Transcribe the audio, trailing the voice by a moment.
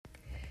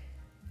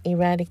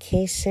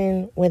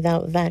Eradication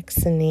Without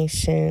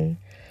Vaccination,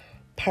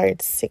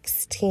 Part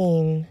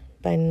 16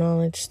 by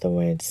Knowledge the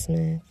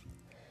Wordsmith.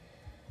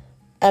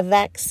 A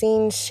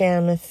vaccine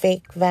sham, a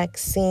fake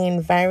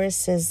vaccine,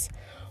 viruses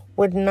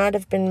would not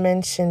have been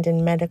mentioned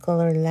in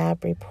medical or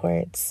lab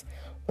reports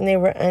when they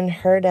were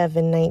unheard of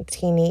in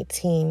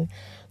 1918.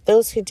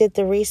 Those who did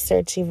the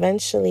research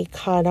eventually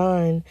caught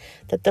on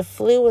that the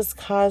flu was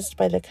caused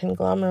by the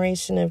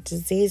conglomeration of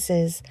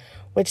diseases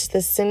which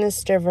the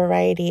sinister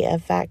variety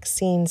of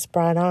vaccines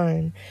brought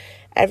on.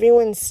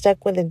 Everyone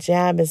stuck with a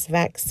jab as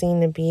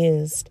vaccine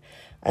abused.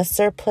 A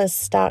surplus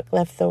stock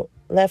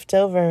left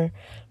over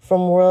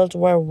from World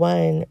War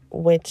I,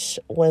 which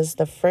was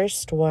the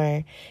first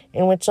war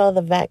in which all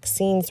the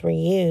vaccines were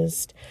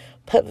used.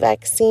 Put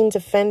vaccine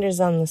defenders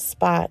on the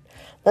spot.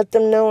 Let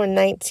them know in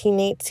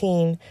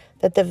 1918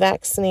 that the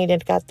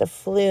vaccinated got the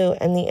flu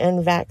and the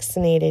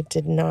unvaccinated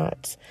did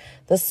not.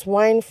 The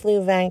swine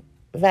flu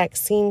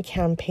vaccine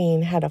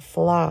campaign had a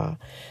flaw.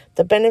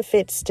 The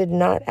benefits did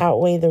not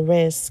outweigh the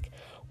risk,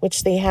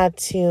 which they had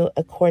to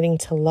according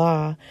to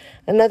law.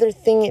 Another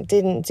thing it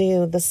didn't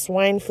do, the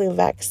swine flu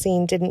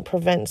vaccine didn't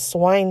prevent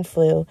swine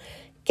flu.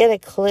 Get a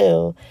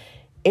clue.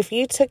 If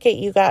you took it,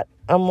 you got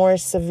a more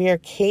severe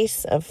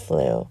case of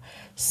flu.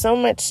 So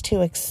much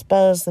to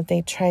expose that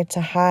they tried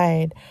to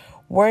hide.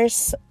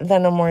 Worse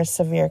than a more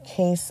severe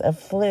case of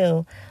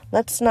flu,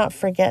 let's not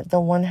forget the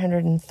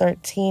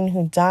 113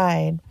 who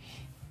died.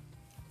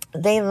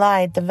 They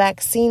lied. The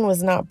vaccine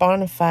was not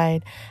bona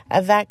fide,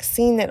 a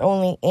vaccine that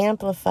only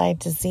amplified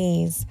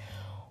disease.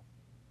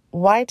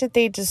 Why did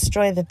they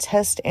destroy the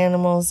test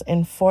animals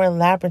in 4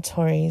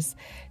 laboratories,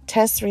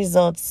 test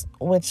results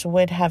which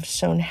would have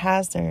shown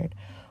hazard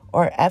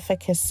or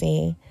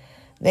efficacy?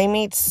 They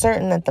made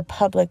certain that the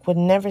public would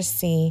never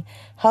see.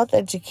 Health,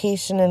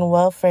 Education, and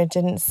Welfare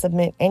didn't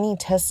submit any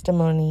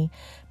testimony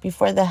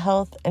before the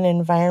Health and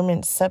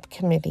Environment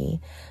Subcommittee.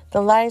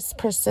 The lies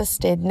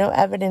persisted, no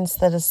evidence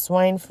that a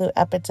swine flu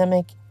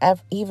epidemic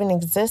even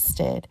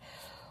existed.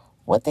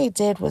 What they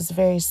did was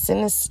very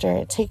sinister.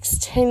 It takes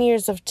 10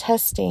 years of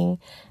testing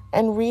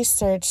and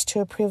research to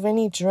approve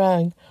any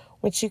drug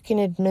which you can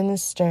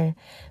administer.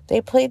 They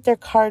played their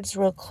cards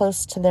real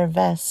close to their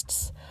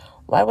vests.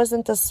 Why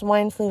wasn't the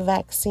swine flu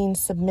vaccine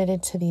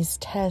submitted to these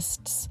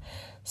tests?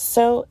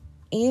 So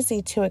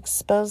easy to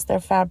expose their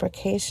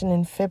fabrication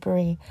and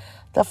fibbery.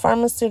 The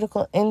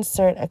pharmaceutical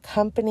insert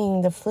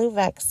accompanying the flu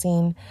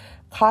vaccine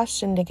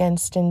cautioned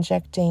against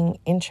injecting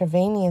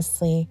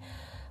intravenously,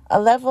 a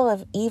level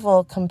of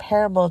evil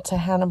comparable to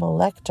Hannibal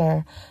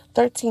Lecter,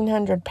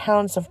 1,300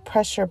 pounds of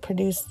pressure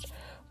produced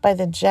by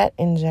the jet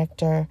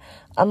injector,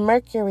 a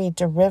mercury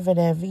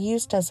derivative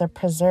used as a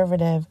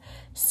preservative,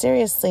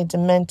 seriously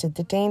demented.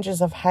 The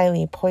dangers of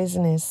highly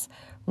poisonous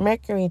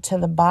mercury to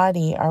the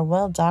body are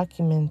well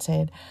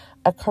documented.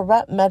 A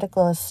corrupt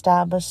medical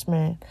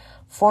establishment,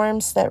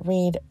 forms that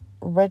read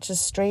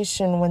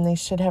registration when they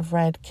should have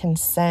read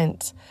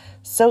consent.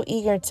 So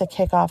eager to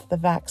kick off the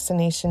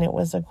vaccination, it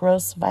was a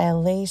gross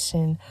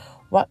violation.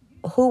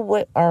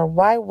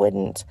 Why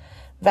wouldn't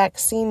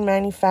vaccine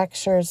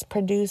manufacturers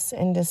produce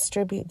and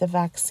distribute the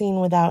vaccine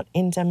without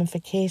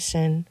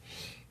indemnification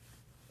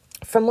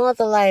from all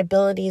the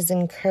liabilities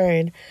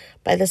incurred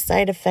by the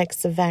side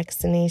effects of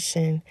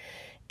vaccination?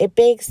 It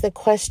begs the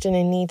question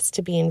and needs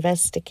to be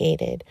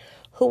investigated.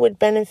 Who would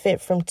benefit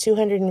from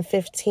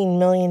 215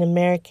 million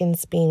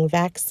Americans being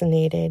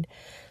vaccinated?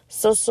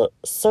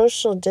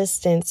 Social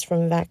distance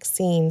from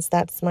vaccines,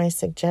 that's my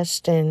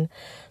suggestion.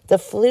 The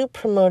flu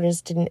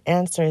promoters didn't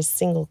answer a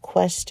single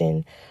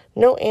question.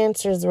 No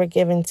answers were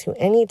given to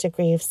any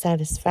degree of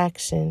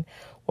satisfaction.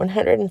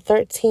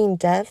 113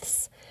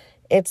 deaths?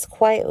 It's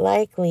quite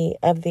likely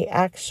of the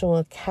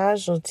actual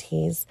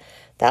casualties.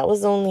 That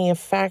was only a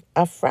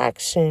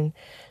fraction.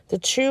 The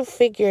true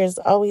figures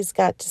always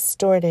got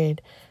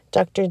distorted.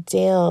 Dr.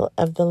 Dale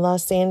of the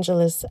Los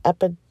Angeles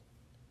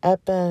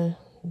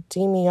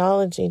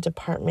Epidemiology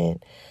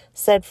Department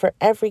said for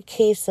every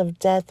case of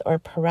death or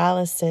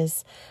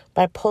paralysis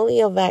by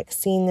polio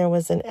vaccine, there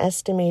was an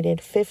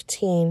estimated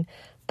 15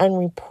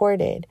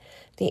 unreported.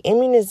 The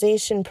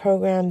immunization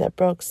program that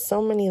broke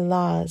so many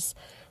laws,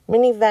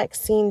 many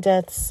vaccine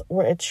deaths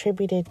were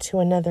attributed to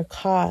another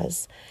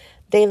cause.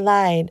 They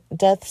lied,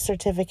 death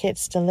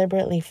certificates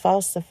deliberately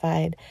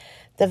falsified.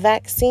 The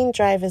vaccine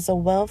drive is a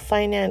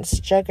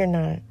well-financed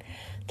juggernaut.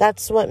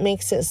 That's what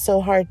makes it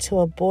so hard to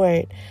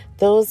abort.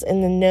 Those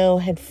in the know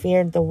had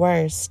feared the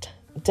worst.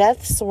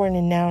 Deaths weren't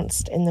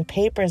announced in the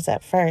papers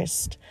at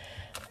first.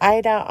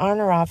 Ida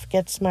Honoroff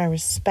gets my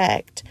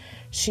respect.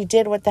 She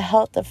did what the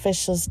health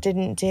officials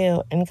didn't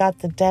do and got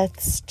the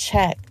deaths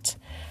checked.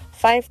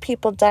 5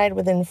 people died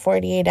within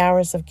 48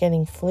 hours of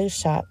getting flu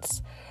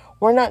shots.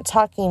 We're not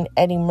talking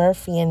Eddie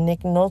Murphy and Nick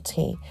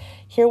Nolte.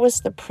 Here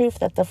was the proof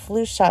that the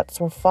flu shots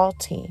were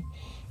faulty.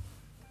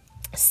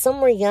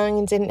 Some were young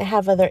and didn't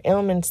have other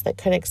ailments that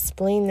could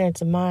explain their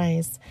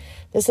demise.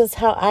 This is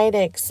how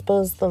Ida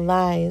exposed the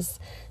lies.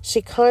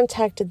 She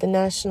contacted the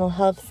National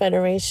Health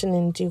Federation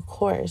in due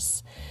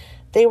course.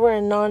 They were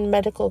a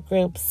non-medical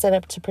group set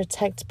up to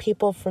protect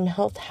people from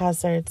health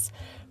hazards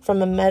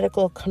from a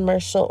medical,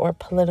 commercial, or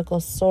political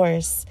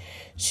source.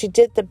 She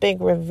did the big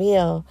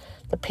reveal.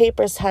 The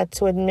papers had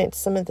to admit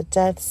some of the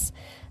deaths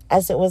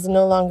as it was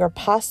no longer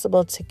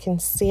possible to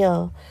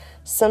conceal.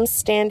 Some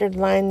standard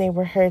line they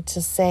were heard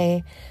to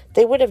say,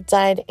 they would have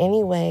died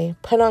anyway.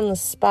 Put on the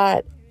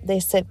spot, they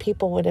said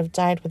people would have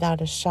died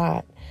without a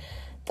shot.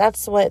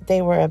 That's what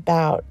they were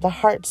about. The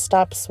heart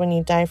stops when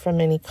you die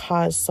from any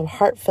cause, so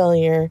heart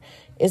failure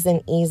is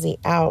an easy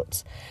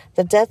out.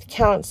 The death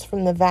counts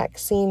from the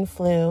vaccine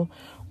flu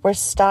were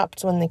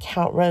stopped when the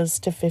count rose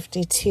to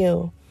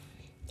 52.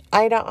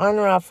 Ida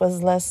Onroff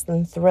was less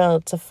than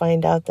thrilled to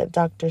find out that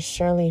Dr.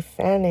 Shirley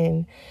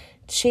Fannin,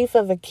 chief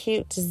of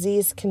acute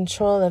disease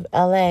control of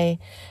LA,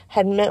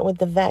 had met with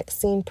the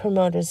vaccine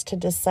promoters to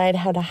decide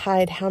how to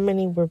hide how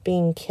many were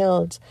being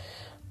killed.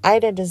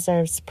 Ida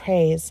deserves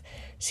praise.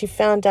 She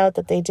found out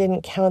that they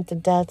didn't count the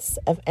deaths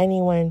of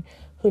anyone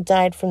who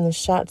died from the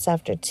shots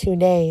after 2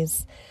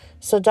 days.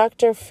 So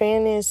Dr.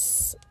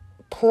 Fannin's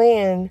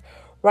plan,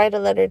 write a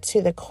letter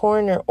to the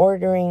coroner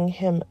ordering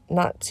him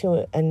not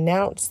to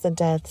announce the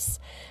deaths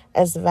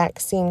as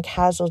vaccine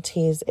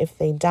casualties if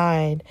they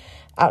died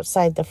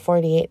outside the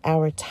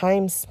 48-hour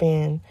time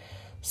span.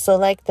 So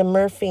like the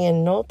Murphy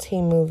and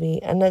Nolte movie,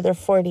 another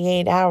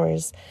 48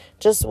 hours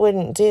just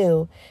wouldn't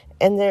do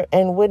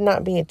and would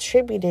not be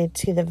attributed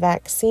to the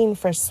vaccine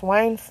for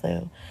swine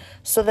flu.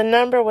 So the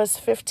number was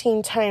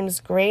 15 times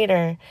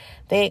greater.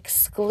 They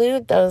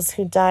exclude those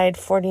who died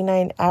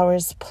 49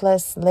 hours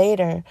plus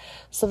later.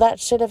 So that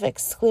should have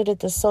excluded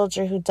the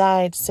soldier who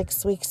died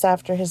 6 weeks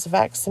after his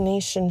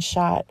vaccination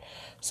shot.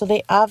 So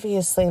they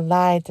obviously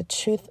lied. The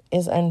truth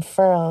is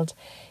unfurled.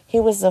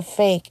 He was a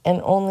fake and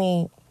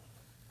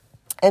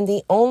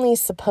the only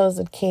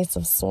supposed case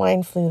of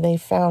swine flu they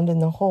found in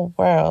the whole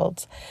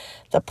world.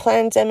 The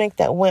pandemic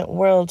that went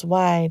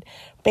worldwide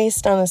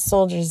based on a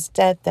soldier's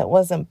death that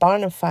wasn't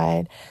bona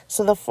fide,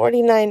 so the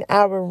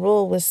 49-hour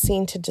rule was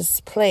seen to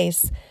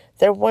displace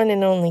their one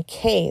and only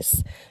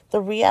case.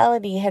 The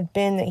reality had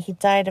been that he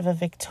died of a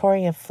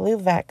Victoria flu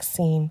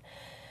vaccine.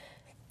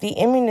 The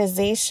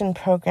immunization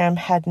program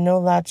had no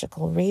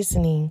logical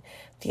reasoning.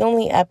 The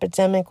only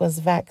epidemic was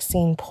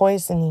vaccine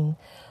poisoning.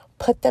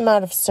 Put them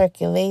out of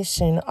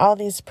circulation, all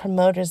these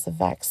promoters of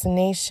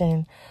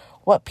vaccination.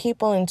 What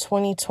people in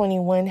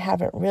 2021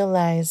 haven't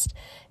realized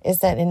is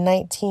that in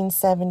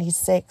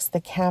 1976,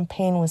 the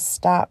campaign was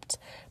stopped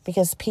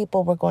because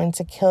people were going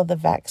to kill the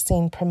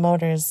vaccine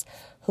promoters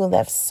who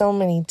left so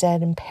many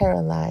dead and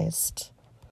paralyzed.